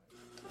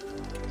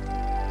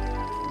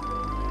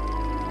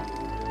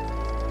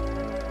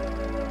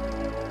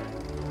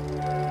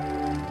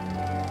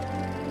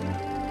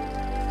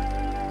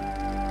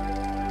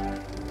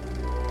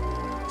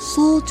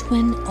Soul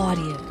Twin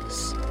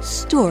Audios.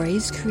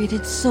 Stories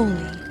created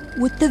solely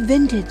with the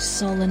vintage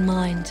soul in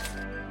mind.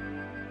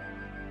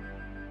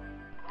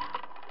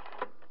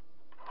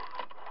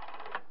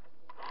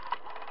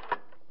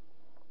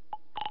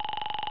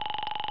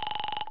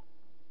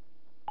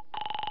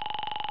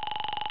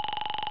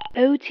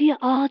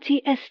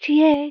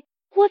 OTRTSTA,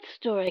 what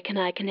story can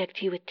I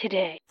connect you with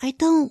today? I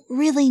don't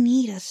really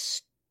need a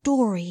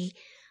story.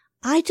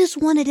 I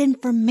just wanted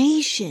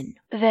information.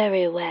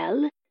 Very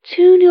well.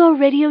 Tune your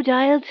radio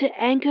dial to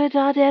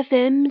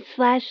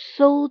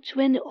anchor.fm/Soul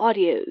Twin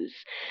Audios.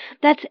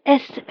 That's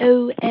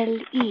SOLE.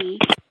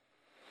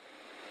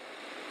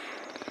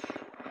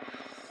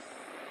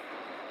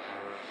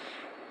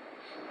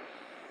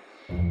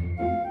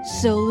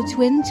 Soul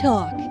Twin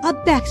Talk, a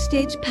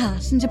backstage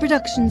pass into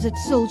productions at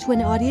Soul Twin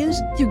Audios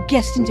through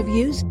guest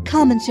interviews,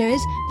 commentaries,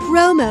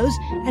 promos,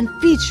 and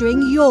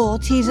featuring your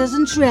teasers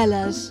and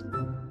trailers.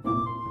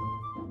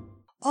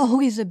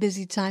 Always a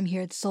busy time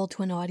here at Soul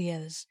Twin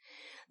Audios.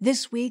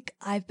 This week,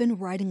 I've been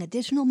writing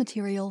additional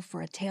material for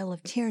A Tale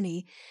of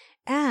Tyranny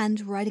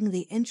and writing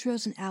the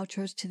intros and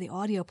outros to the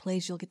audio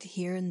plays you'll get to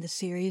hear in the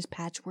series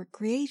Patchwork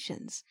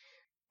Creations.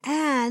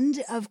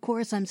 And, of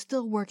course, I'm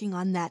still working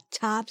on that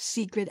top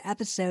secret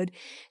episode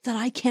that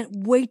I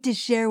can't wait to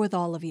share with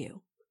all of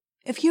you.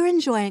 If you're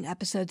enjoying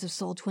episodes of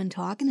Soul Twin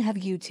Talk and have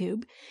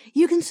YouTube,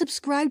 you can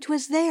subscribe to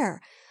us there.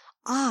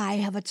 I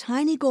have a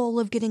tiny goal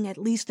of getting at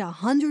least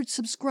 100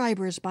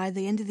 subscribers by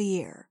the end of the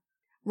year.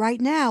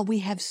 Right now, we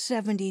have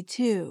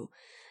 72,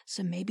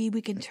 so maybe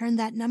we can turn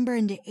that number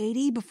into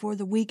 80 before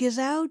the week is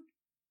out.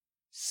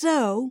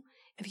 So,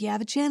 if you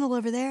have a channel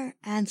over there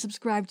and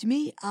subscribe to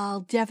me,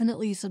 I'll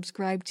definitely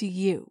subscribe to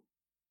you.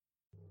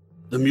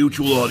 The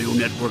Mutual Audio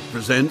Network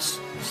presents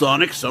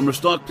Sonic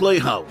Summerstock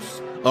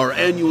Playhouse, our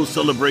annual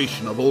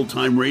celebration of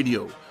old-time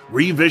radio,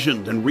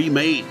 revisioned and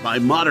remade by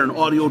modern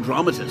audio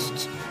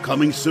dramatists.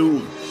 Coming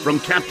soon from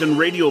Captain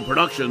Radio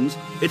Productions,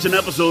 it's an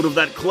episode of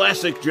that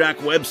classic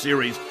Jack Webb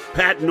series,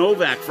 Pat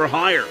Novak for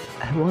Hire.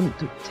 I want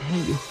to tell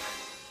you,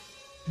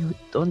 you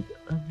don't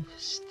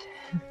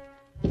understand.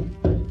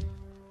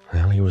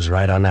 Well, he was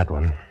right on that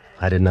one.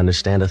 I didn't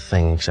understand a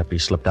thing except he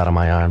slipped out of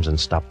my arms and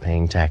stopped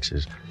paying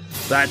taxes.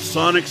 That's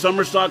Sonic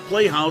Summerstock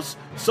Playhouse,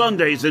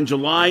 Sundays in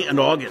July and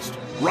August,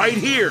 right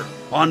here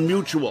on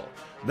Mutual.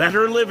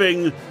 Better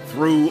living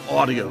through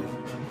audio.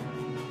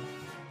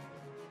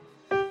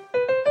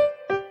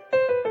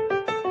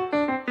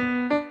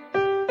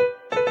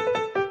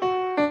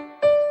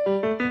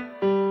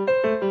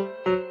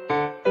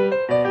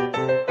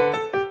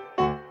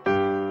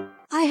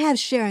 I have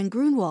Sharon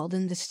Grunwald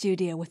in the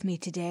studio with me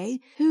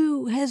today,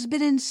 who has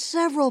been in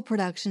several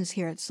productions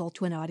here at Soul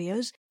Twin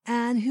Audios,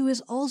 and who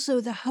is also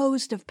the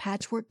host of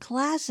Patchwork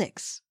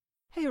Classics.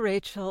 Hey,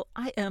 Rachel,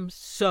 I am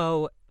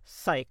so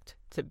psyched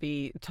to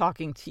be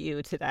talking to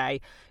you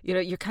today. You know,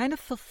 you're kind of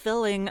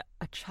fulfilling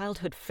a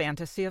childhood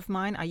fantasy of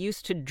mine. I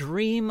used to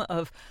dream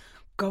of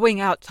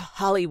going out to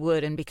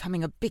Hollywood and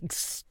becoming a big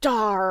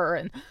star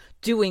and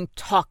doing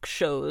talk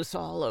shows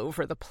all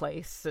over the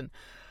place and,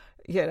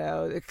 you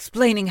know,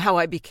 explaining how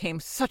I became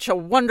such a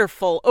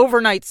wonderful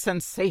overnight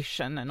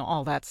sensation and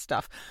all that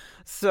stuff.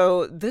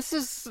 So this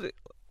is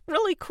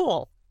really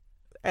cool.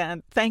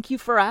 And thank you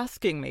for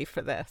asking me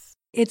for this.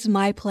 It's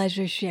my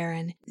pleasure,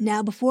 Sharon.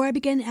 Now, before I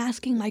begin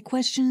asking my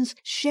questions,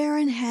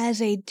 Sharon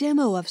has a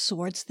demo of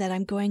sorts that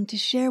I'm going to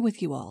share with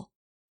you all.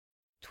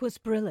 'Twas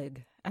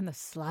brillig, and the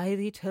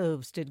slithy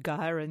toves did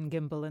gyre and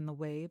gimble in the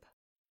wabe.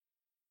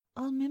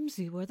 All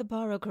mimsy were the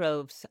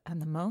borogroves,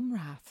 and the mome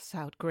raths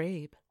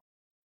outgrabe.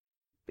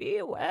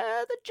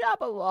 Beware the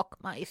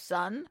Jabberwock, my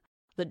son,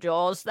 the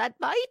jaws that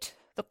bite,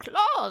 the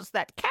claws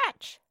that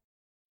catch.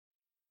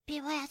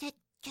 Beware the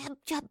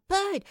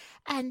bird,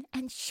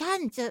 and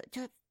shun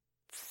the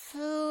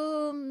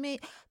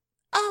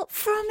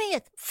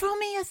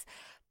Frumious,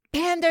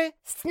 Pander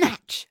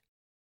Snatch.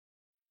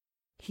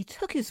 He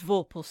took his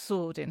vorpal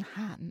sword in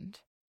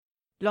hand.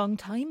 Long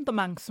time the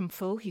manxome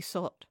foe he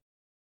sought.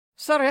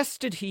 So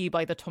rested he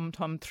by the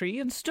tum-tum tree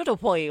and stood a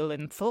while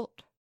in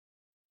thought.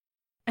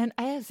 And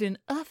as in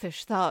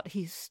uffish thought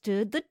he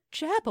stood, the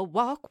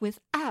Jabberwock with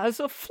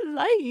eyes of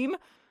flame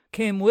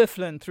came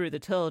whiffling through the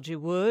tulgey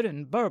wood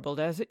and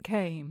burbled as it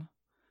came.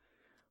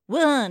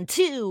 1,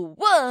 2,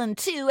 1,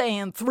 2,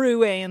 and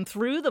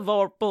through the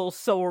vorpal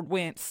sword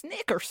went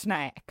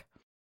snicker-snack.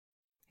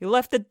 He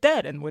left it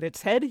dead, and with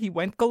its head he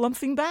went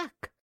galumphing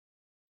back.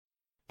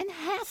 And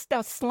hast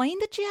thou slain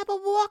the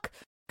Jabberwock?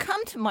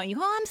 Come to my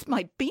arms,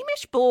 my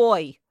beamish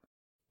boy.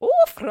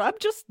 Oh,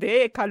 frabjous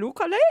day,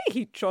 calukale,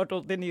 he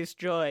chortled in his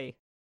joy.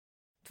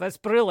 'Twas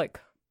brillig,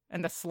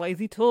 and the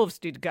slithy toves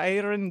did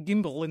gyre and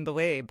gimble in the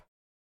wabe.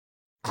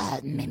 All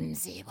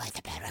mimsy were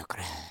the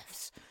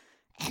borogroves,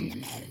 and the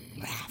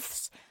mome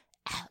raths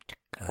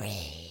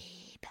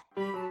outgrabe.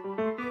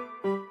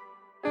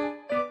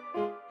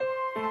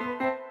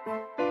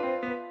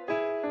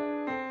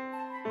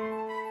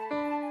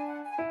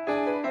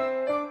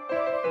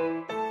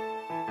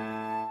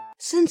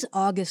 Since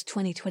August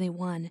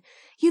 2021,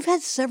 you've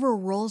had several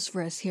roles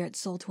for us here at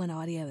Soul Twin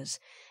Audios,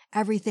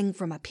 Everything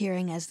from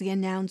appearing as the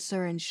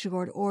announcer in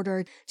short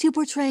order to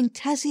portraying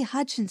Tessie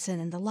Hutchinson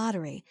in The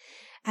Lottery,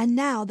 and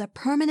now the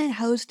permanent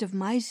host of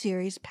my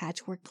series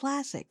Patchwork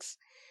Classics.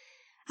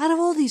 Out of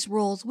all these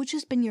roles, which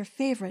has been your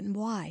favorite and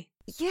why?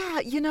 Yeah,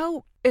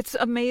 it's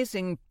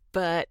amazing,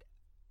 but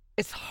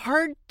it's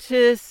hard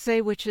to say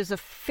which is a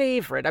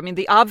favorite. I mean,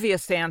 the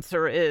obvious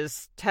answer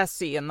is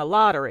Tessie in The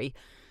Lottery,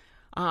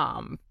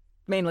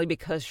 mainly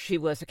because she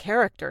was a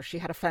character. She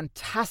had a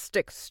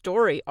fantastic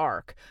story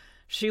arc.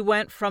 She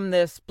went from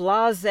this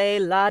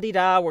blasé,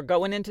 la-di-da, we're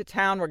going into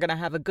town, we're going to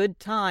have a good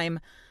time,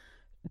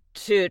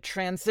 to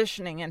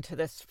transitioning into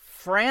this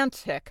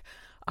frantic,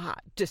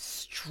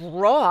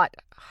 distraught,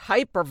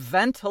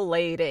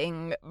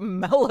 hyperventilating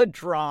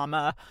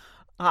melodrama,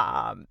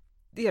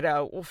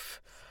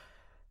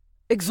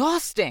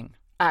 exhausting,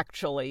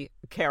 actually,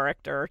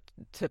 character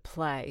to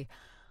play.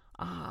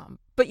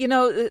 But,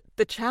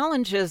 the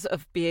challenges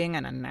of being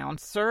an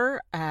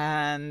announcer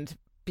and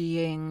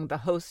being the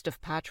host of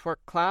Patchwork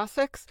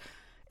Classics,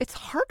 it's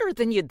harder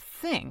than you'd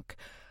think,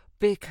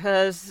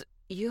 because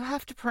you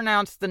have to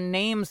pronounce the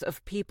names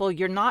of people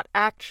you're not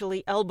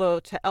actually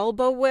elbow to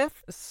elbow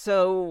with.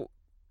 So,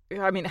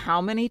 I mean, how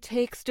many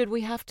takes did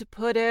we have to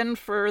put in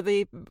for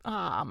the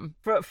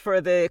for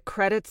the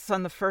credits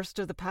on the first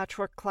of the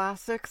Patchwork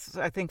Classics?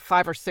 I think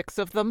 5 or 6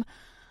 of them.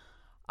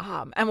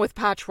 And with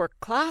Patchwork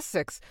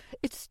Classics,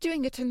 it's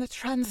doing it in the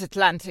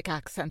transatlantic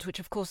accent, which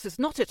of course is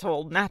not at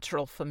all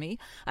natural for me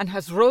and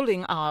has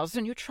rolling R's,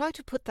 and you try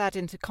to put that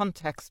into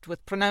context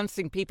with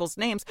pronouncing people's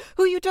names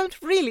who you don't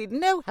really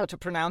know how to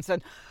pronounce.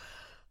 And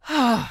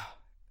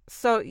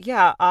so,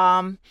 yeah,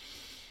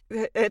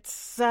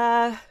 it's,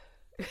 I'm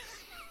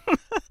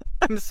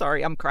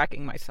sorry, I'm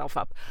cracking myself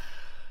up.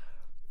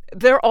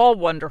 They're all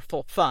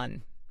wonderful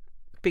fun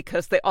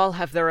because they all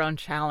have their own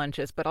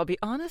challenges, but I'll be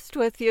honest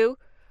with you,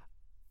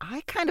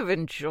 I kind of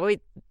enjoyed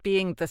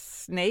being the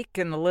snake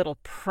in The Little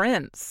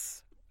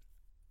Prince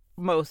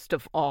most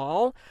of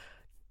all,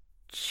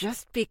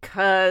 just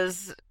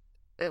because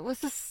it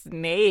was a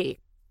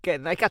snake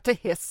and I got to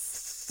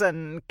hiss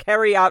and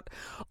carry out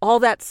all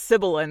that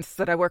sibilance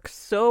that I work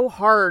so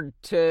hard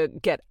to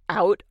get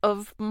out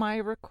of my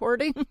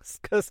recordings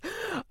because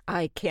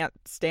I can't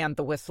stand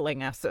the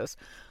whistling S's.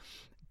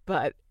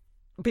 But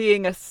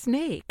being a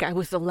snake, I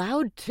was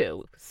allowed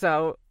to,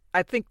 so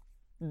I think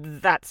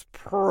that's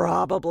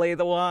probably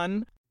the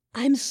one.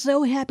 I'm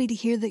so happy to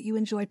hear that you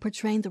enjoyed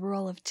portraying the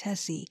role of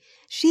Tessie.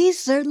 She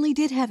certainly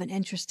did have an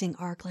interesting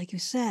arc, like you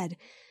said.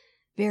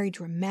 Very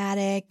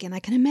dramatic, and I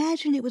can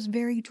imagine it was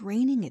very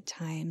draining at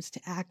times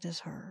to act as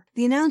her.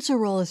 The announcer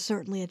role is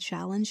certainly a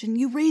challenge, and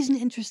you raise an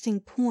interesting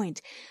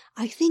point.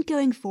 I think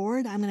going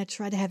forward, I'm going to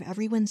try to have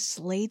everyone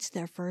slate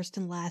their first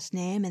and last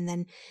name and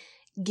then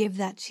give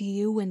that to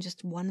you in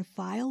just one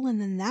file,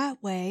 and then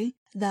that way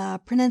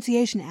the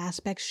pronunciation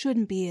aspect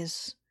shouldn't be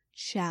as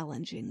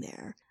challenging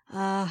there.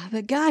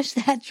 But gosh,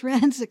 that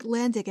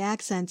transatlantic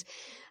accent,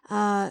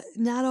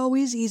 not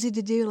always easy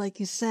to do, like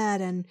you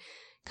said, and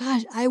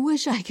gosh, I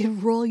wish I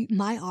could roll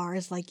my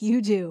R's like you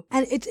do.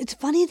 And it's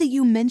funny that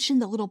you mentioned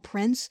The Little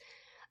Prince.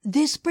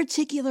 This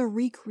particular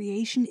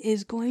recreation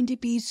is going to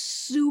be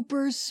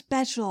super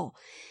special.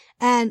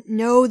 And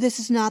no, this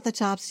is not the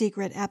top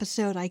secret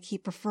episode I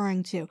keep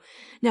referring to.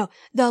 No,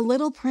 The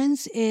Little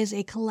Prince is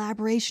a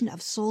collaboration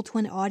of Soul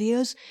Twin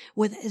Audios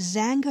with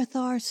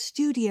Zangathar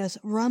Studios,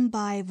 run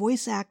by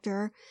voice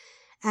actor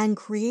and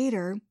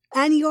creator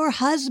and your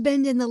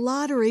husband in The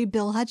Lottery,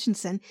 Bill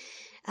Hutchinson,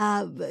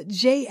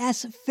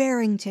 J.S.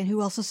 Farrington,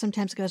 who also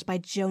sometimes goes by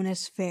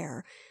Jonas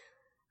Fair.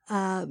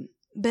 But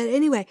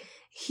anyway,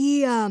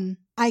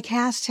 I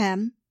cast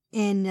him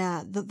in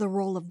the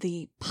role of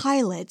the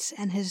pilot,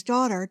 and his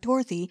daughter,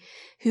 Dorothy,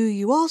 who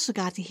you also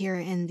got to hear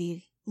in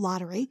The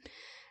Lottery,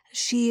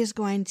 she is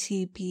going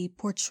to be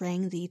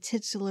portraying the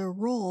titular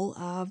role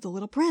of the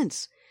Little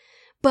Prince.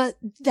 But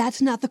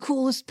that's not the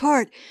coolest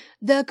part.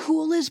 The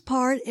coolest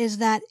part is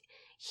that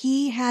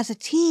he has a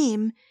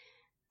team,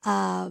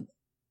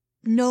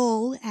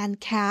 Noel and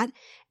Kat,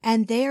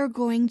 and they are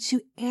going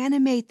to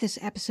animate this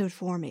episode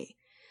for me.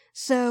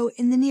 So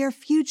in the near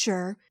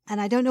future, and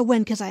I don't know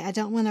when because I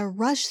don't want to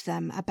rush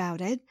them about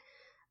it,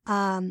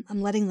 I'm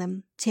letting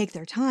them take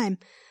their time,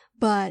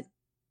 but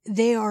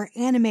they are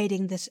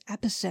animating this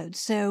episode.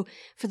 So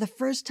for the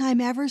first time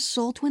ever,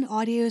 Soul Twin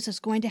Audios is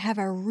going to have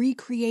a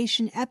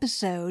recreation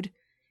episode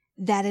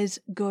that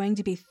is going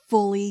to be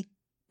fully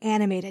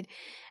animated.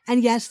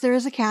 And yes, there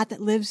is a cat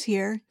that lives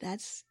here.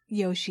 That's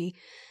Yoshi.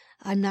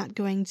 I'm not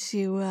going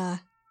to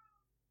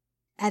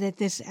edit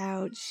this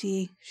out.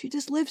 She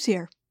just lives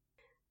here.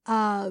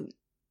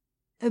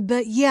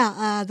 But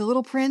yeah, The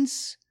Little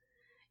Prince,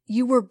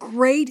 you were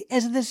great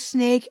as the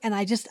snake, and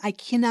I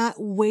cannot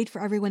wait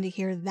for everyone to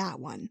hear that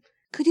one.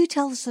 Could you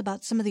tell us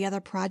about some of the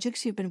other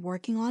projects you've been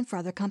working on for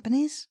other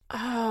companies?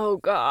 Oh,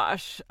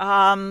 gosh.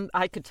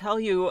 I could tell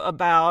you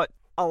about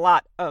a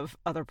lot of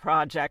other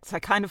projects. I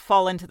kind of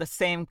fall into the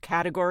same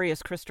category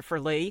as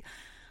Christopher Lee.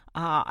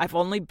 I've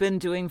only been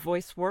doing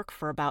voice work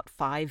for about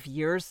 5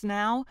 years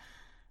now,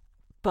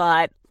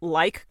 But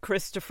like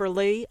Christopher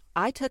Lee,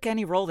 I took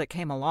any role that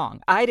came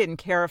along. I didn't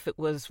care if it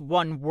was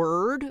one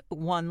word,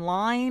 one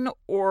line,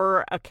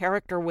 or a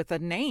character with a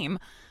name.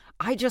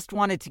 I just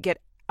wanted to get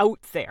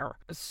out there.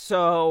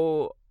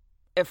 So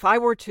if I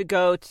were to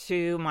go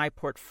to my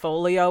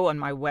portfolio on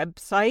my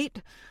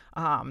website,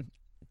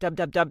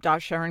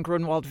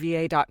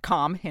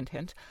 www.sharongrunwaldva.com, hint,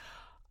 hint,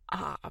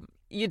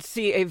 you'd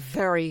see a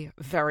very,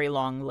 very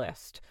long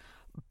list.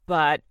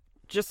 But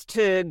just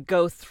to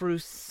go through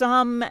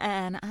some,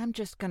 and I'm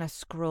just going to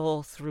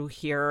scroll through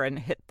here and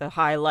hit the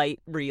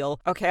highlight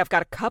reel. Okay, I've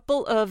got a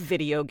couple of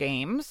video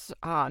games.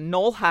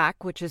 Null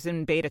Hack, which is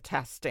in beta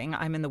testing.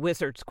 I'm in the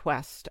Wizard's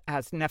Quest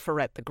as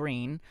Neferet the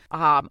Green.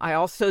 I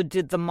also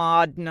did the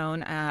mod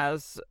known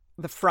as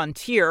The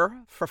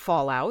Frontier for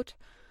Fallout.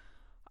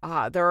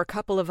 There are a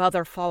couple of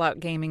other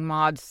Fallout gaming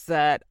mods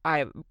that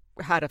I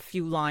had a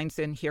few lines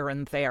in here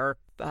and there.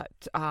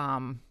 But,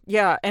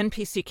 yeah,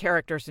 NPC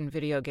characters in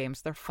video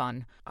games, they're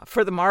fun.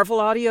 For the Marvel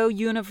Audio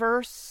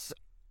universe,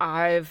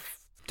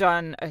 I've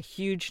done a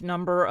huge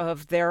number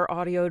of their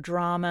audio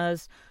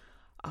dramas.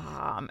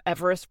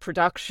 Everest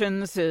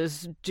Productions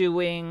is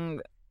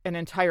doing an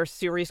entire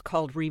series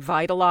called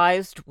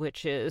Revitalized,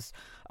 which is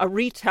a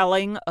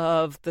retelling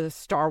of the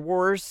Star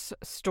Wars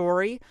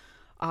story.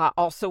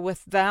 Also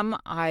with them,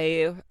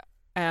 I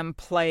am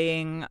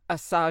playing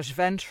Asajj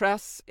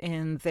Ventress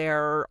in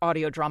their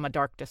audio drama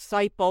Dark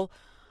Disciple.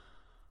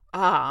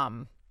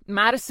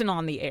 Madison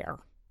on the Air.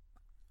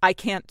 I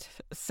can't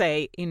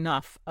say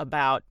enough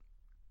about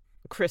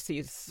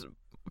Chrissy's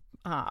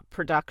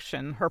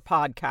production, her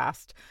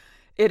podcast.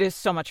 It is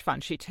so much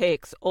fun. She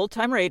takes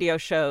old-time radio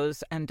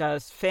shows and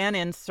does fan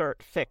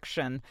insert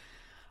fiction.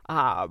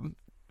 And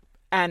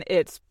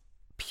it's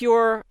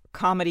pure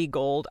comedy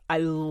gold. I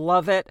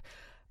love it.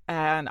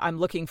 And I'm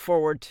looking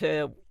forward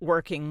to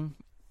working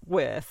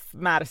with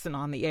Madison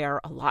on the Air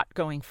a lot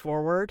going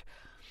forward.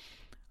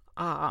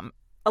 A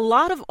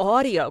lot of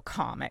audio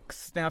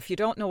comics. Now, if you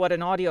don't know what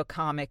an audio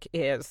comic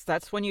is,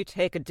 that's when you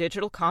take a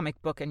digital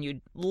comic book and you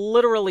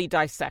literally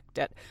dissect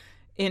it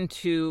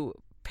into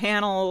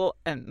panel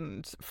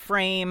and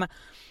frame,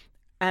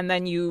 and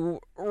then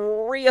you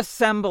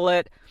reassemble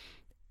it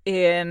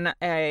in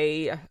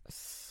a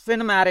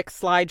cinematic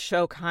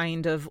slideshow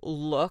kind of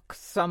look,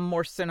 some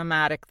more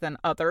cinematic than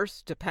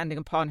others, depending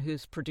upon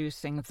who's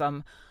producing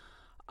them.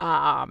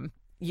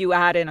 You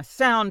add in a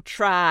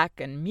soundtrack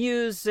and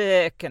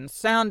music and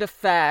sound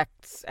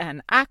effects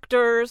and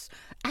actors,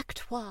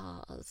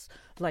 actors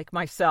like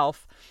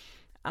myself.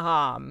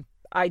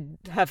 I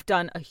have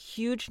done a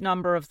huge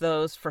number of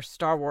those for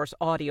Star Wars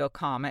audio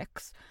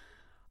comics.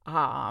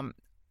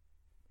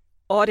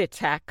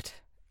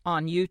 Auditect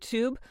on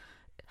YouTube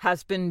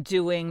has been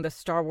doing the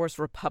Star Wars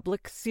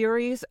Republic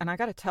series. And I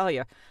got to tell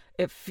you,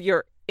 if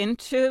you're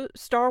into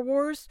Star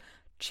Wars,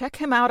 check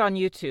him out on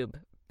YouTube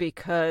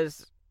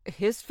because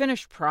his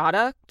finished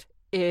product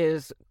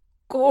is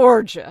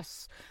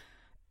gorgeous.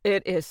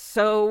 It is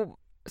so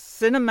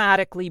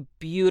cinematically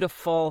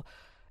beautiful.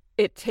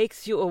 It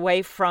takes you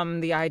away from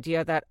the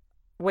idea that,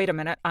 wait a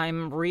minute,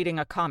 I'm reading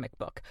a comic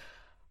book.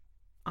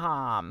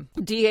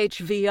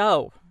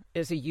 DHVO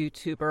is a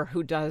YouTuber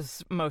who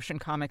does motion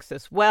comics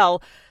as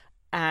well.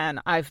 And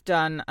I've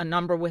done a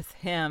number with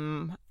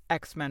him,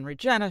 X-Men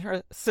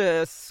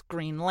Regenesis,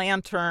 Green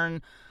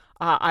Lantern.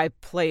 I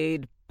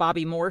played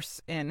Bobby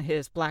Morse in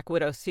his Black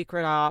Widow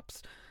Secret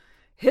Ops.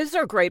 His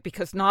are great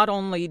because not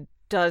only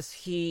does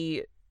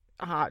he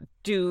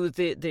do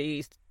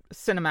the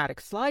cinematic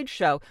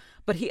slideshow,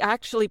 but he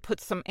actually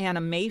puts some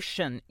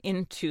animation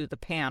into the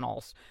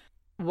panels.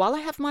 While I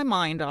have my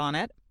mind on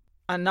it,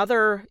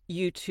 another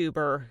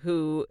YouTuber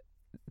who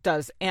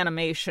does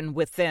animation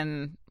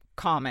within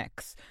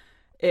comics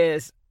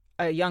is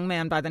a young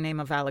man by the name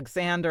of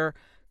Alexander.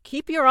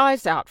 Keep your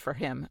eyes out for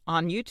him.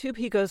 On YouTube,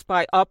 he goes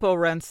by Oppo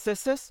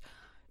Rencisis.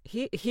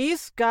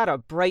 He's got a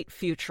bright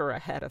future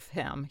ahead of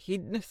him.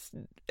 He's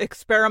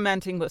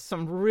experimenting with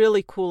some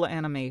really cool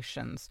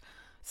animations.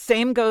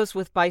 Same goes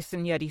with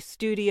Bison Yeti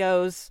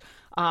Studios.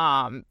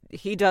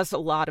 He does a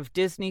lot of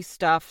Disney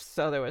stuff.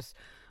 So there was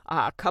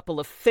a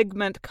couple of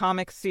Figment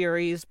comic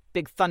series,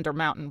 Big Thunder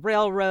Mountain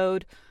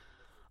Railroad.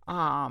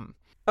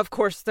 Of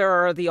course, there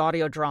are the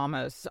audio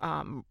dramas.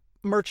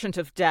 Merchant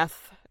of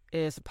Death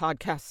is a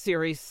podcast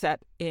series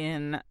set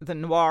in the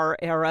noir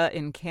era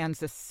in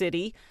Kansas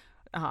City,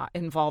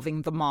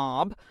 involving the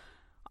mob.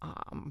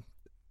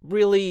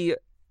 Really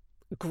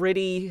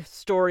gritty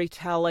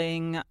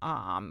storytelling.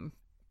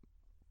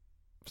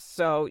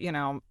 So,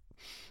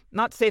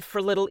 not safe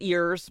for little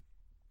ears,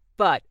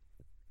 but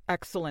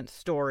excellent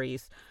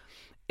stories.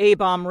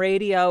 A-Bomb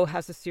Radio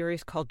has a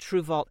series called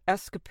True Vault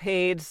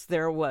Escapades.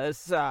 There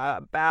was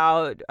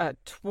about a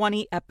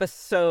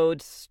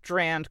 20-episode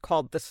strand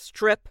called The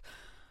Strip,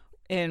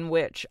 in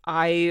which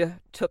I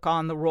took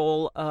on the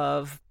role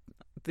of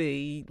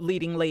the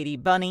leading lady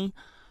bunny.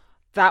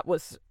 That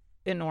was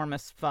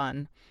enormous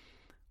fun.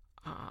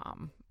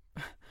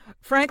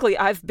 Frankly,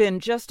 I've been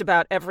just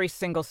about every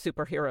single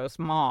superhero's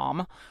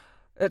mom.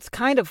 It's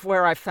kind of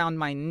where I found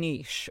my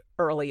niche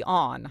early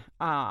on.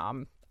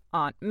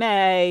 Aunt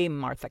May,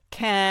 Martha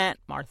Kent,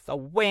 Martha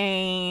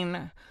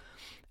Wayne,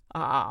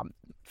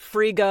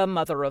 Frigga,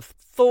 mother of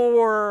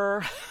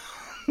Thor.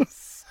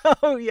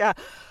 So, yeah,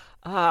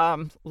 a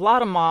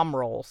lot of mom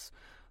roles.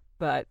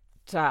 But,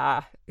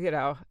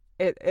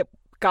 it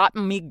got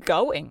me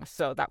going,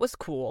 so that was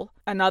cool.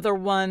 Another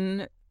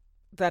one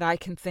that I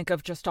can think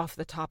of just off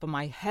the top of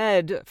my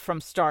head from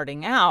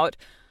starting out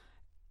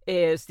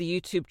is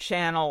the YouTube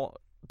channel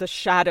The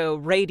Shadow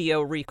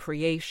Radio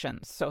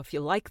Recreations. So if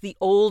you like the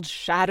old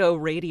Shadow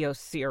Radio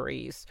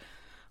series,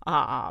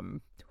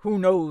 who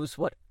knows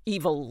what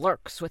evil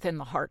lurks within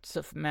the hearts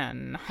of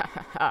men?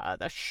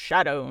 The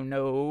Shadow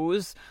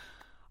knows.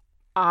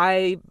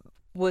 I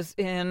was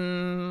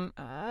in,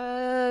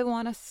 I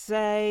want to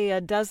say, a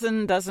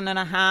dozen and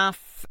a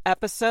half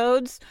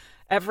episodes.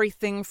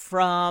 Everything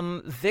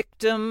from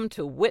victim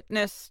to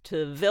witness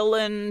to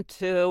villain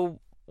to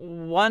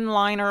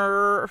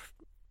one-liner,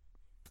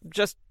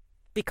 just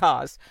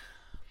because.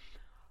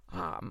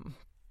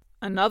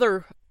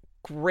 Another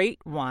great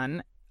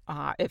one,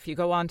 if you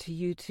go onto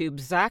YouTube,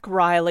 Zach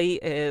Riley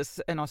is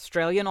an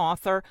Australian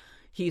author.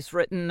 He's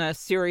written a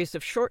series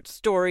of short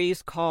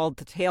stories called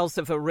The Tales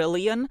of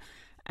Aurelian,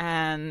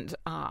 and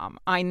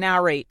I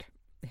narrate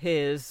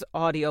his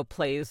audio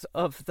plays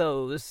of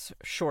those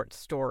short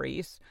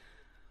stories.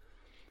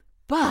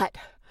 But,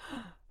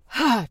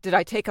 did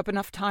I take up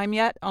enough time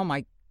yet? Oh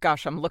my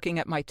gosh, I'm looking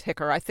at my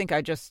ticker. I think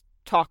I just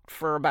talked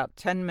for about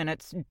 10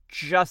 minutes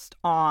just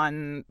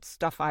on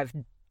stuff I've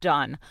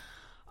done.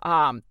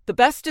 The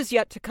best is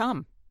yet to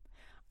come.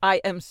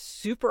 I am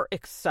super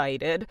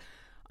excited,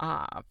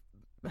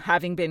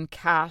 having been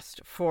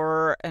cast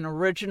for an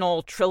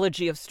original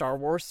trilogy of Star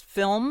Wars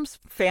films,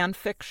 fan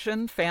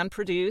fiction, fan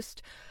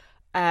produced,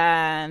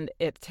 and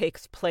it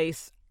takes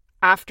place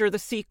after the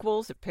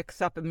sequels. It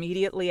picks up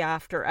immediately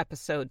after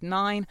Episode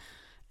 9,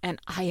 and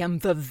I am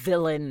the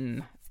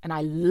villain, and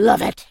I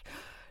love it.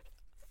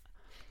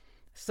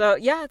 So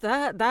yeah,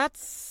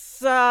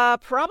 that's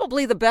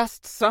probably the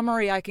best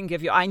summary I can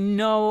give you. I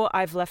know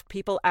I've left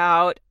people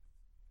out,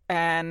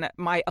 and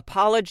my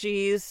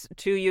apologies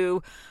to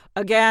you.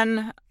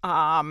 Again,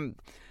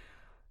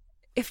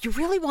 if you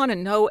really want to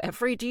know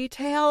every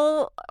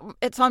detail,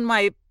 it's on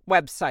my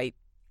website.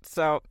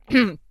 So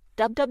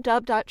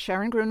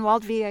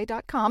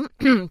www.SharonGrunwaldVA.com.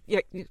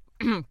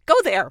 Go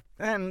there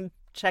and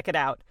check it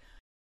out.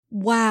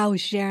 Wow,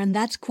 Sharon,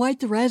 that's quite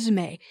the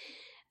resume.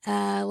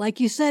 Like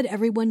you said,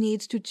 everyone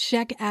needs to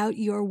check out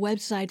your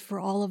website for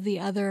all of the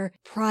other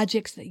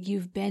projects that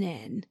you've been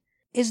in.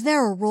 Is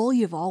there a role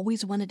you've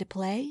always wanted to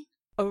play?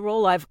 A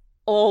role I've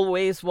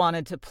always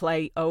wanted to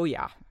play? Oh,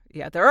 yeah.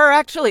 Yeah, there are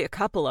actually a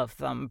couple of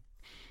them.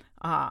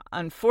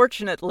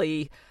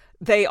 Unfortunately,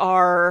 they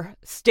are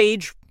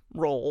stage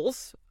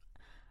roles,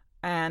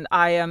 and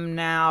I am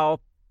now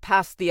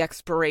past the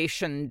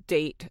expiration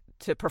date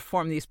to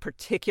perform these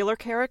particular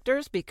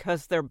characters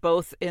because they're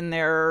both in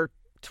their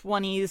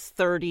 20s,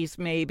 30s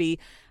maybe,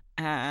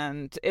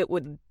 and it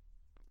would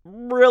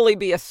really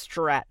be a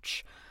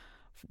stretch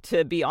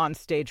to be on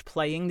stage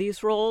playing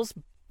these roles.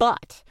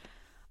 But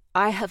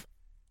I have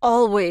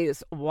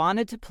always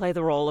wanted to play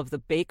the role of the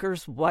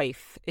baker's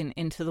wife in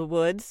Into the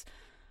Woods.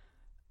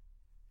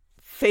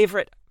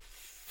 Favorite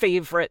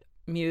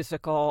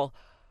musical.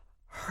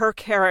 Her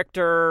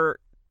character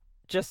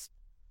just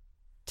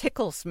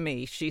tickles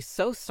me. She's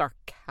so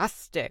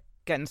sarcastic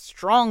and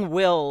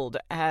strong-willed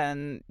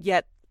and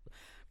yet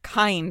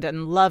kind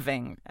and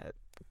loving.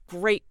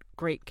 Great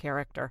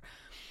character.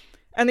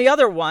 And the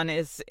other one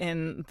is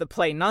in the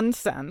play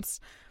Nonsense,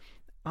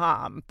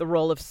 the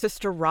role of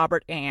Sister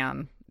Robert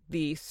Ann,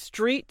 the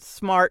street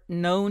smart,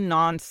 no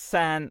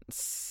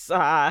nonsense,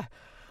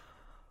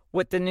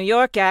 with the New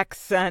York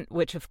accent,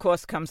 which of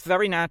course comes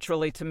very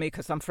naturally to me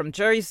because I'm from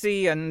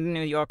Jersey and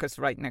New York is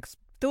right next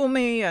to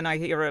me and I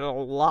hear it a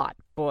lot.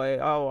 Boy,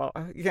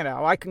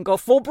 I can go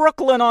full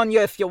Brooklyn on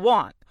you if you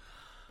want.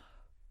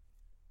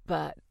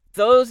 But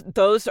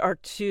those are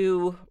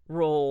two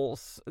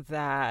roles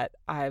that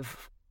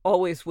I've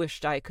always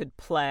wished I could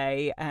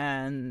play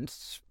and,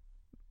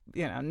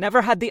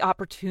 never had the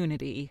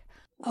opportunity.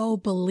 Oh,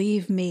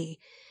 believe me.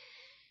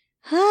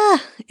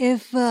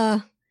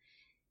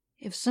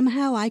 If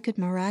somehow I could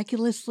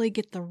miraculously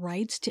get the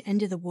rights to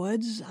Into the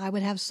Woods, I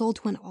would have Soul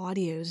Twin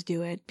Audios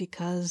do it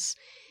because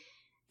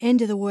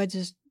Into the Woods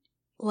is,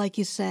 like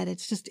you said,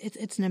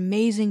 it's an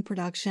amazing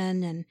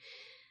production, and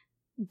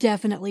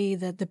definitely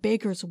the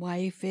baker's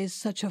wife is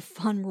such a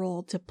fun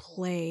role to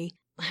play.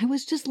 I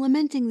was just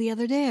lamenting the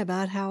other day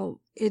about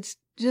how it's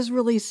just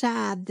really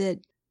sad that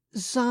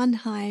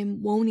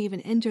Sondheim won't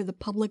even enter the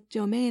public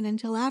domain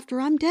until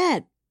after I'm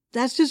dead.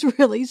 That's just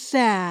really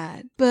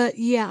sad. But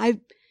yeah,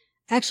 I'm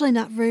actually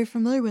not very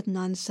familiar with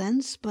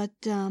Nonsense, but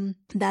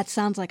that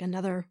sounds like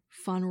another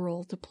fun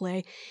role to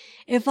play.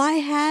 If I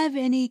have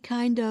any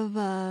kind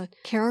of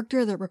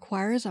character that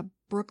requires a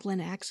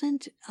Brooklyn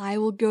accent, I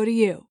will go to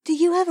you. Do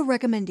you have a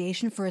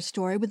recommendation for a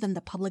story within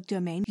the public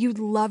domain you'd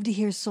love to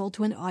hear Soul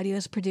Twin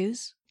Audios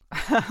produce?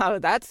 Oh,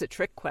 that's a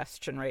trick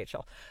question,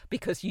 Rachel,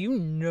 because you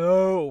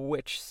know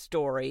which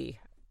story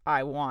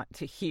I want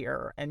to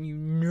hear, and you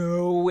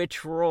know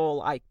which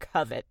role I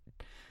covet.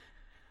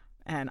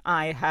 And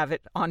I have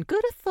it on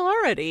good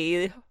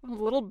authority. A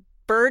little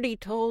birdie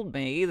told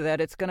me that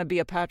it's going to be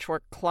a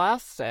Patchwork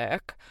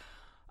classic,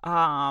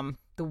 The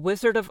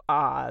Wizard of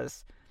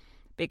Oz,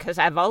 because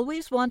I've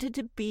always wanted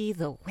to be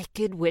the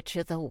Wicked Witch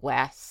of the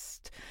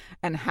West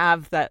and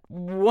have that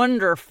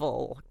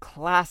wonderful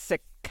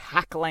classic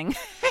cackling.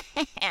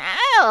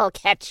 I'll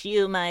catch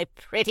you, my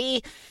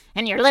pretty,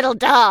 and your little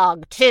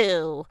dog,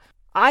 too.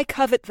 I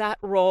covet that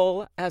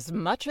role as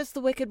much as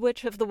the Wicked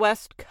Witch of the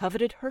West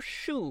coveted her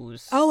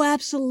shoes. Oh,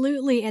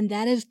 absolutely. And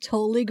that is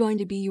totally going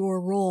to be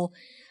your role.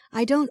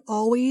 I don't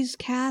always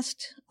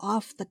cast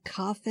off the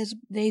cuff, as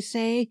they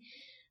say.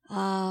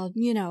 I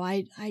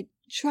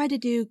try to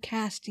do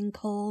casting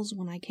calls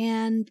when I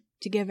can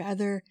to give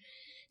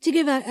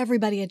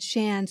everybody a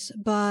chance,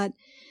 but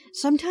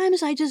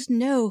sometimes I just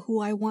know who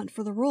I want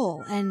for the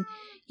role, and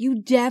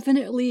you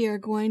definitely are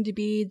going to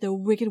be the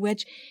Wicked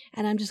Witch,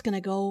 and I'm just going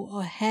to go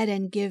ahead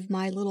and give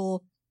my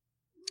little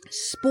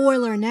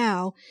spoiler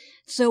now.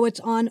 So it's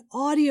on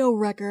audio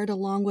record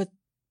along with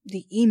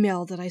the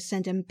email that I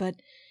sent him, but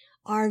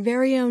our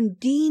very own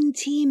Dean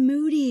T.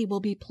 Moody will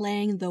be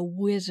playing the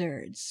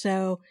wizard.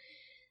 So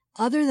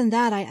other than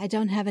that, I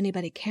don't have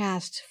anybody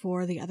cast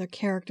for the other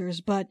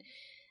characters, but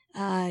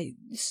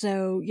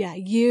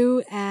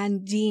you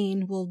and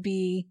Dean will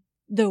be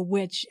the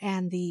witch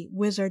and the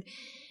wizard.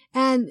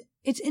 And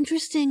it's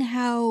interesting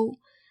how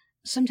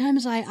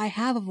sometimes I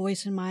have a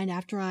voice in mind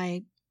after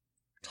I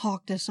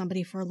talk to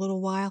somebody for a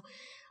little while.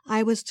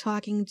 I was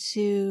talking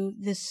to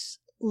this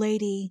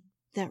lady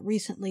that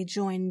recently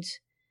joined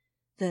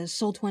the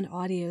Soul Twin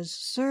Audio's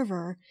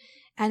server,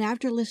 and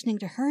after listening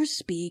to her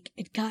speak,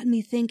 it got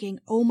me thinking,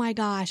 oh my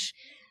gosh,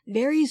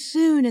 very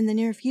soon in the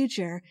near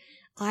future,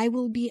 I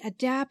will be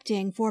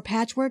adapting for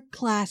Patchwork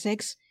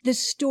Classics the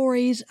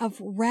stories of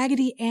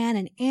Raggedy Ann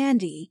and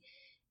Andy,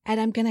 and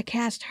I'm going to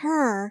cast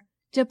her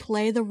to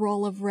play the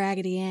role of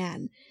Raggedy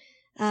Ann.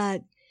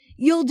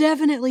 You'll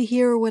definitely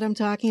hear what I'm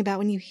talking about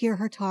when you hear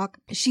her talk.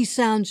 She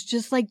sounds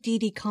just like Dee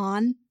Dee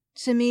Conn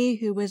to me,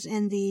 who was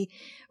in the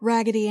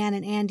Raggedy Ann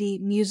and Andy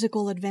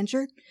musical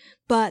adventure,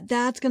 but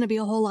that's going to be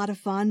a whole lot of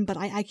fun, but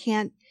I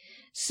can't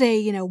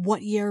say,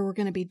 what year we're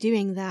going to be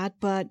doing that,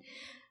 but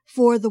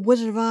for The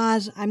Wizard of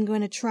Oz, I'm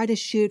going to try to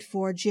shoot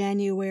for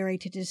January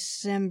to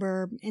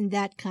December in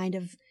that kind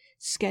of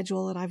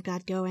schedule that I've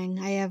got going.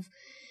 I have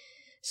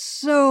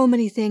so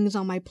many things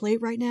on my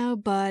plate right now,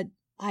 but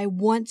I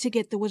want to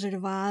get The Wizard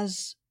of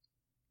Oz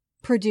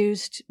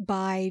produced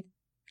by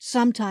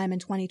sometime in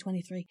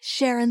 2023.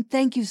 Sharon,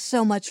 thank you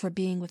so much for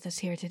being with us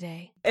here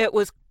today. It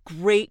was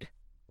great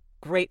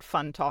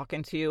fun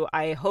talking to you.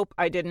 I hope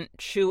I didn't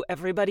chew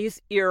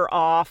everybody's ear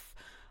off.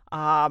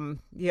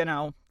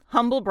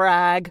 Humble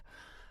brag,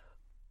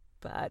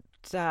 but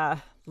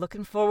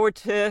looking forward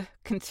to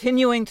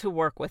continuing to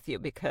work with you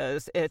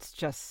because it's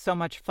just so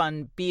much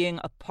fun being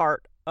a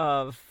part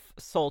of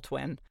Soul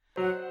Twin.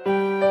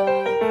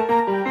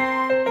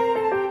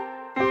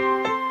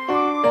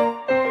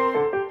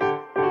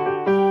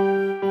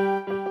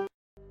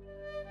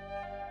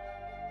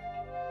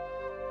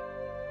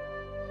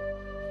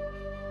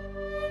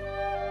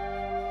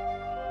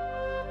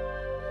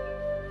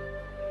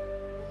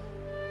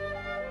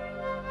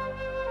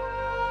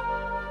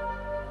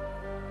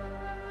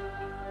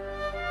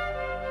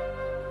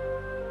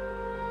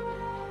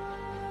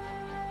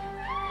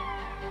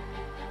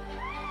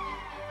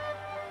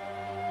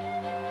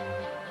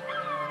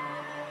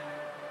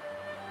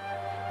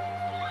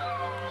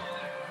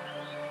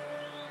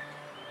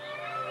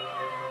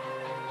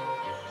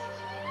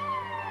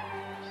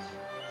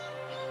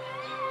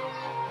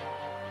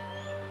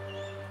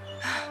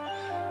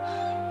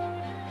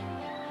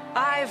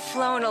 I've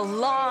flown a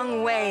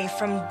long way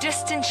from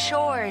distant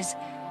shores,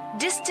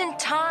 distant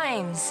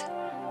times.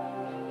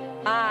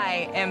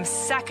 I am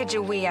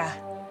Sacagawea,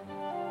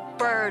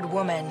 bird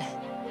woman.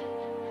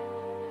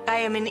 I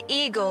am an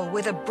eagle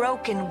with a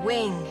broken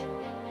wing.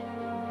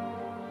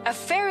 A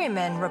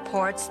ferryman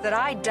reports that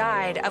I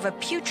died of a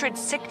putrid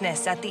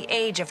sickness at the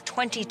age of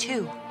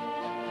 22.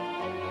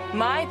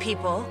 My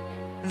people,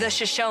 the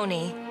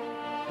Shoshone,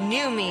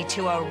 knew me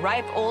to a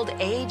ripe old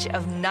age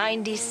of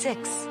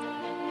 96.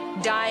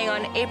 Dying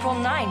on April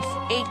 9th,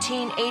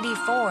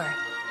 1884.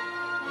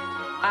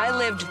 I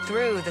lived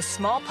through the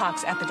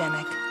smallpox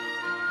epidemic,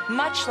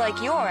 much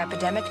like your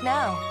epidemic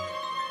now,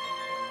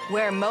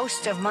 where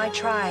most of my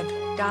tribe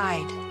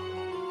died.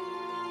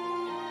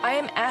 I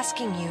am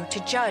asking you to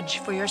judge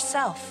for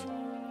yourself.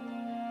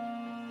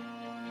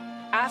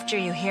 After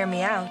you hear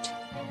me out,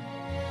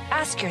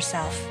 ask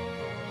yourself,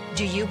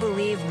 do you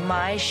believe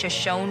my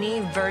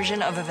Shoshone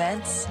version of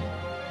events?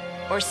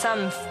 Or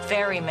some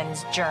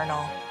ferryman's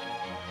journal?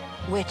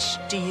 Which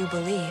do you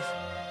believe?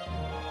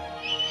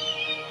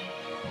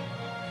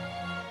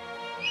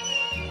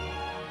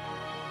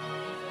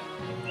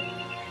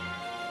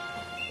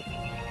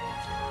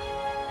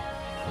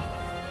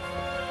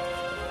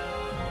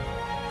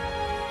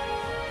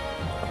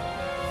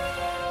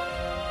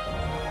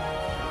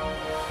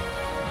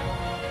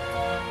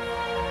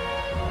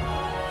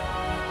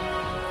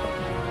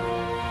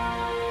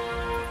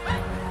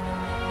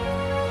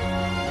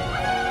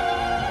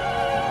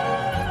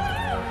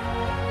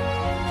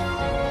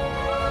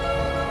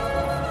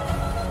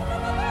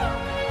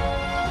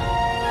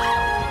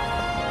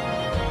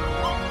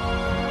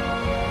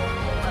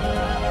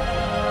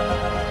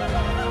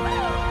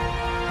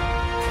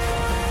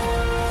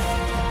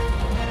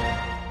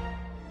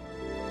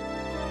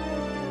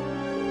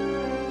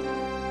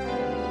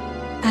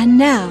 And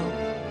now,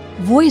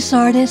 voice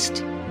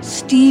artist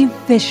Steve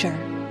Fisher.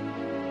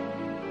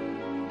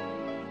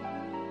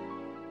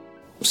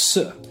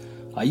 Sir,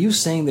 are you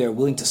saying they are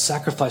willing to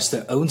sacrifice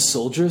their own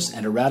soldiers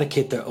and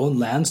eradicate their own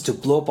lands to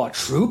blow up our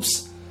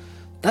troops?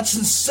 That's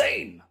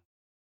insane!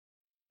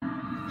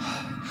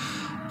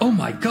 Oh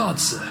my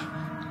god, sir.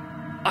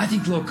 I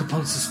think Lord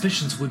Capone's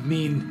suspicions would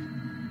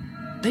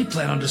mean they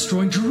plan on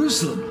destroying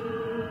Jerusalem.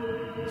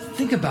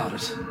 Think about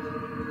it.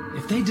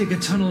 If they dig a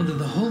tunnel into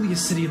the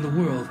holiest city in the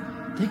world,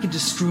 they can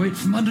destroy it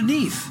from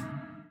underneath.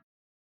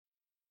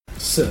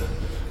 Sir,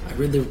 I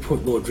read the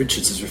report Lord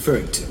Richards is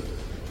referring to.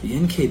 The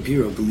NK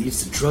Bureau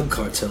believes the drug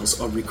cartels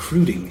are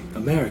recruiting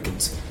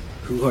Americans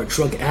who are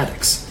drug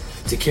addicts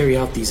to carry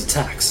out these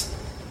attacks.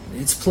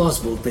 It's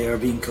plausible they are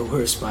being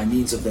coerced by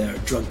means of their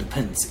drug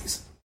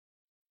dependencies.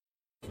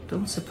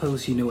 Don't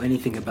suppose you know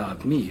anything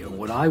about me or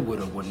what I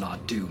would or would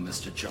not do,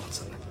 Mr.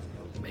 Johnson.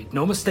 Make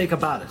no mistake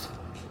about it.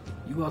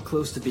 You are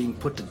close to being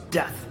put to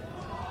death.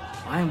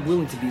 I am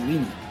willing to be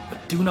lenient,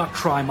 but do not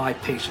try my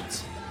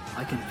patience.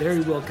 I can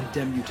very well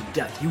condemn you to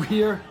death. You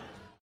hear?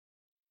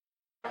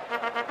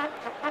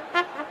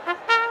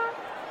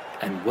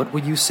 And what were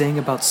you saying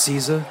about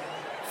Caesar,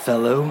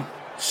 fellow?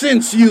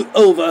 Since you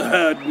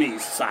overheard me,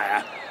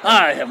 sire,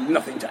 I have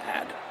nothing to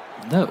add.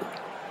 No.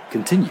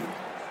 Continue.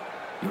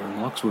 Your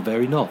remarks were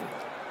very novel,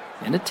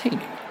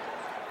 entertaining.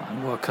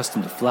 I'm more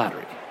accustomed to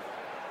flattery.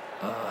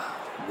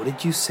 What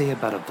did you say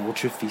about a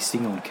vulture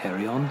feasting on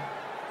carrion?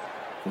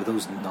 Were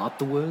those not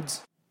the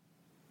words?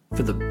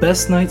 For the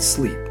best night's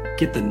sleep,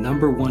 get the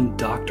 #1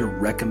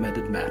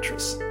 doctor-recommended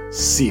mattress,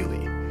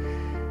 Sealy.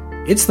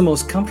 It's the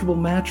most comfortable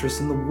mattress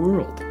in the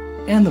world,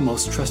 and the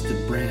most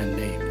trusted brand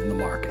name in the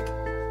market.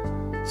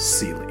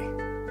 Sealy.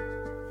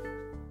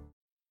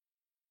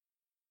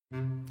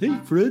 Hey,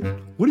 Fred,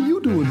 what are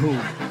you doing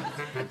home?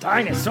 A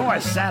dinosaur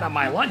sat on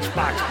my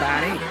lunchbox,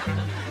 Barney.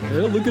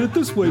 Well, look at it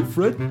this way,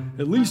 Fred.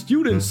 At least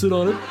you didn't sit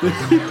on it.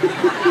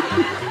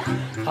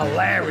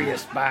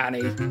 Hilarious,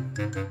 Barney.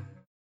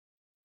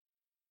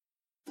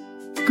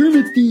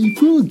 Kermit the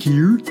Frog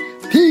here.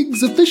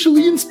 Pigs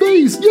officially in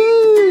space.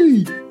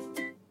 Yay!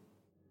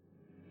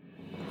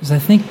 As I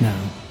think now,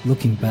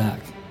 looking back,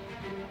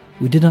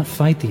 we did not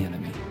fight the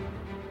enemy.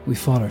 We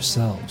fought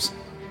ourselves.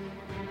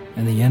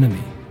 And the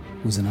enemy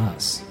was in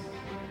us.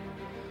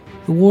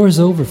 The war is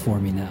over for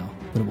me now,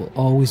 but it will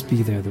always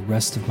be there the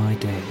rest of my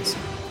days.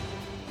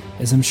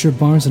 As I'm sure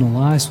Barnes and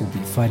Elias will be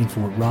fighting for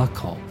what Rock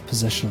called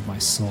possession of my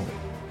soul.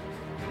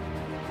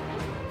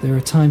 There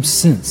are times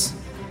since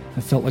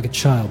I felt like a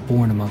child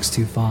born amongst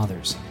two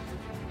fathers.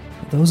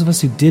 But those of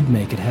us who did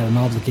make it had an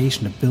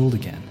obligation to build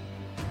again,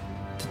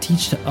 to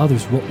teach to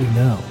others what we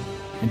know,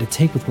 and to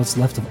take with what's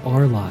left of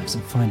our lives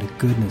and find a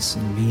goodness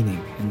and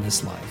meaning in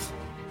this life.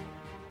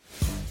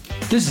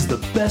 This is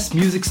the best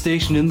music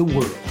station in the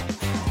world.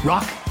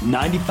 Rock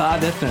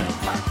 95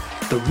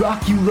 FM. The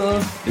rock you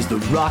love is the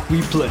rock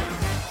we play.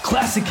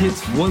 Classic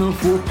Hits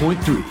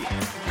 104.3.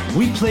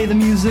 We play the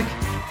music,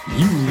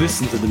 you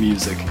listen to the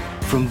music.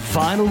 From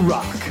Vinyl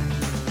Rock.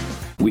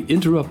 We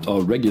interrupt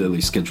our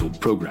regularly scheduled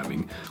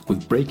programming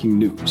with breaking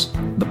news.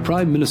 The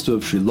Prime Minister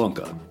of Sri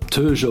Lanka,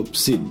 Turjot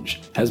Singh,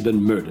 has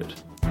been murdered.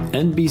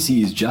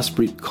 NBC's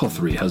Jaspreet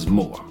Kothari has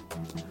more.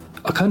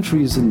 A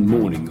country is in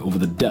mourning over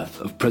the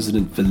death of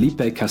President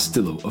Felipe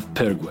Castillo of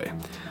Paraguay,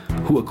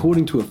 who,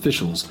 according to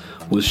officials,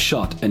 was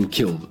shot and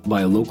killed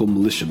by a local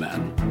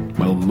militiaman.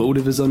 While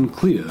motive is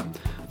unclear,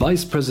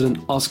 Vice President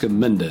Oscar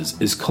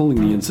Mendez is calling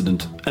the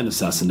incident an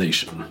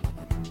assassination.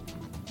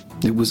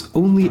 It was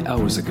only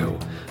hours ago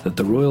that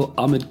the Royal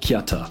Ahmed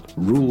Kiata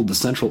ruled the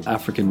Central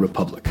African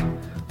Republic,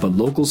 but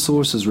local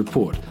sources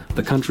report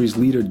the country's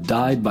leader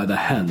died by the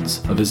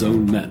hands of his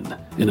own men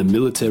in a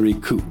military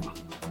coup.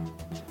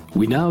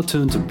 We now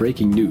turn to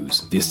breaking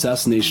news, the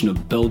assassination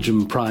of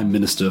Belgium Prime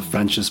Minister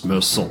Francis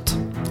Mersault.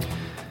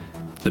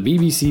 The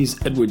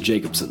BBC's Edward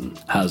Jacobson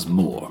has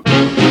more.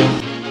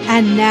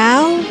 And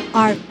now,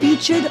 our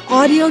featured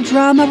audio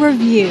drama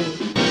review.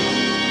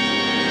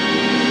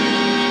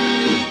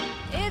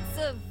 It's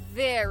a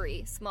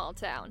very small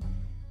town.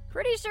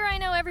 Pretty sure I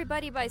know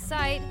everybody by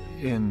sight.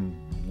 In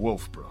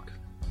Wolfbrook,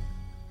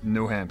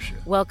 New Hampshire.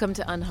 Welcome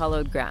to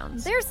Unhallowed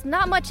Grounds. There's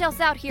not much else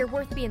out here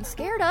worth being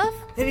scared of.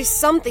 There is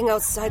something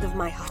outside of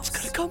my house. It's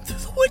gonna come through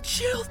the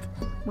windshield.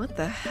 What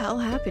the hell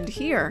happened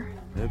here?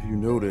 Have you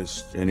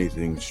noticed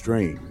anything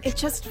strange? It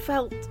just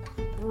felt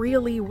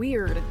really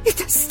weird. It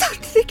has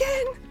started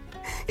again.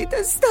 It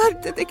has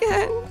started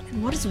again.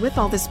 And what is with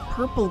all this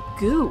purple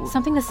goo?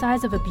 Something the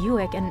size of a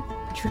Buick and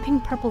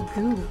dripping purple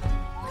goo.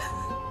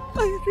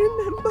 I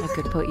remember. I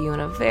could put you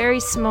in a very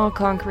small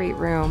concrete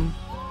room.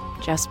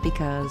 Just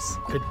because.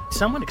 Could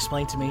someone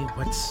explain to me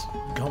what's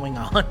going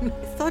on? I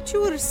thought you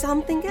were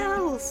something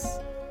else.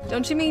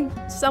 Don't you mean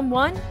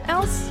someone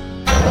else?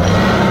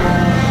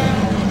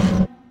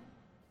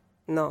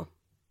 No.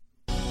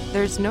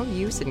 There's no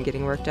use in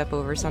getting worked up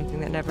over something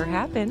that never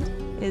happened,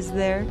 is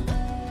there?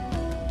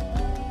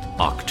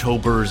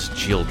 October's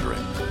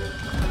Children.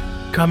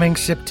 Coming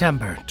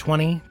September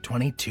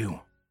 2022.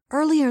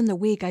 Earlier in the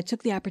week, I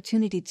took the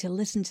opportunity to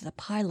listen to the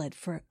pilot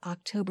for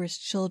October's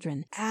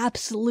Children.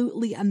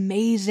 Absolutely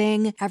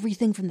amazing.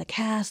 Everything from the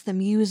cast, the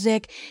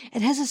music.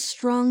 It has a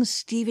strong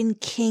Stephen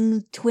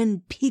King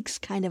Twin Peaks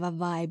kind of a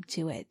vibe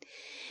to it.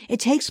 It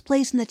takes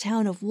place in the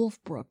town of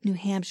Wolfbrook, New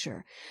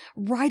Hampshire.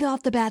 Right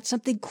off the bat,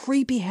 something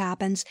creepy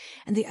happens,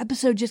 and the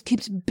episode just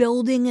keeps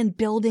building and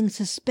building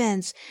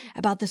suspense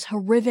about this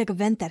horrific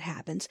event that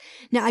happens.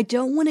 Now, I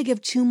don't want to give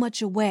too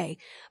much away,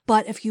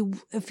 but if you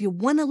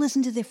want to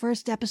listen to the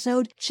first episode,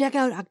 check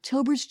out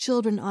October's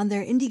Children on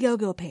their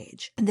Indiegogo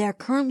page. They are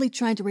currently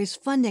trying to raise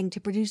funding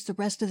to produce the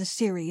rest of the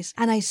series,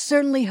 and I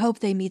certainly hope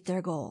they meet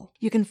their goal.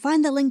 You can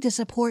find the link to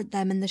support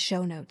them in the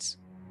show notes.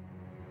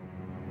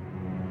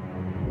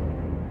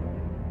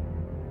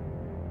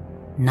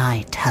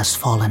 Night has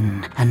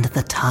fallen, and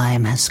the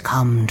time has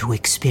come to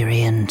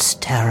experience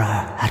terror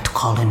at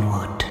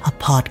Collinwood, a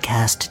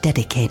podcast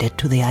dedicated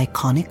to the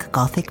iconic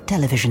Gothic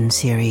television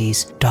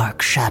series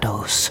Dark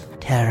Shadows.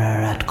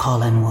 Terror at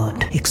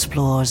Collinwood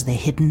explores the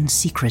hidden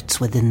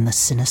secrets within the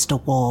sinister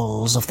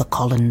walls of the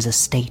Collins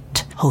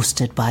estate.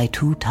 Hosted by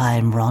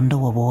two-time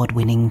Rondo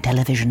Award-winning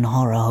television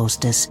horror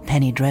hostess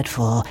Penny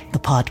Dreadful, the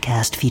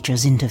podcast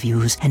features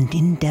interviews and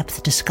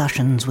in-depth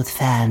discussions with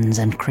fans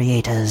and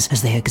creators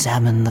as they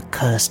examine the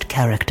cursed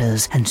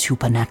characters and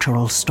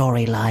supernatural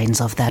storylines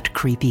of that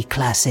creepy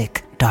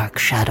classic, Dark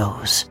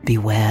Shadows.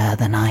 Beware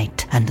the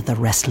night and the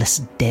restless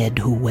dead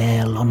who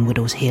wail on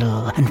Widow's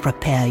Hill, and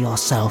prepare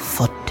yourself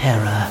for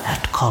terror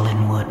at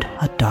Collinwood,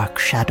 a Dark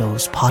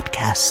Shadows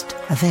podcast.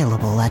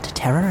 Available at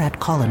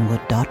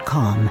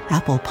terroratcollinwood.com,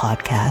 Apple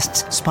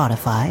Podcasts,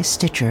 Spotify,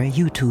 Stitcher,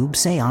 YouTube,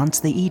 Seance,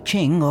 The I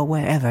Ching, or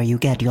wherever you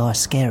get your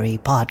scary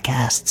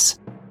podcasts.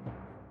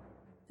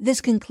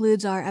 This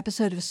concludes our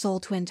episode of Soul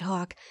Twin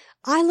Talk.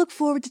 I look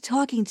forward to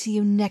talking to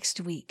you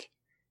next week.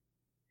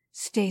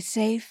 Stay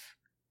safe,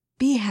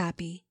 be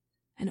happy,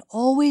 and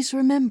always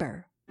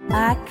remember,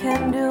 I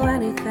can do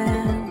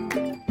anything.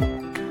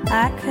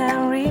 I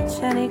can reach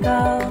any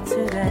goal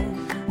today.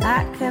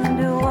 I can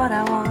do what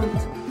I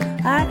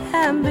want. I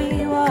can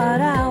be what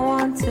I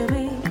want to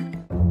be.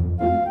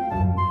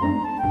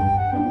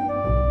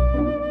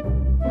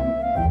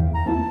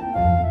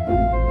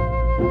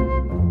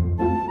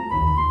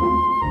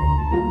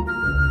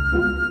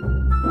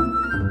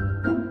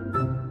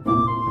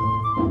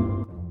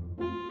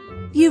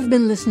 You've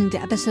been listening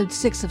to episode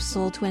 6 of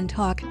Soul Twin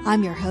Talk.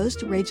 I'm your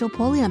host, Rachel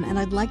Polium, and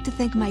I'd like to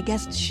thank my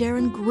guest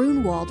Sharon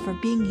Grunwald for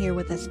being here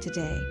with us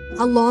today,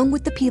 along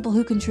with the people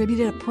who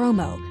contributed a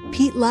promo: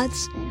 Pete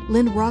Lutz,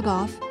 Lynn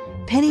Rogoff,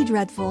 Penny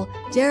Dreadful,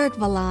 Derek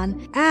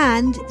Valan,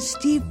 and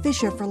Steve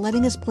Fisher for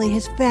letting us play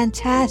his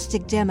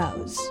fantastic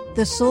demos.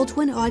 The Soul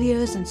Twin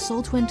Audios and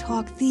Soul Twin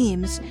Talk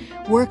themes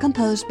were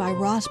composed by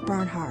Ross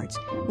Bernhardt,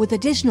 with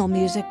additional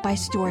music by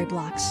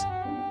Storyblocks.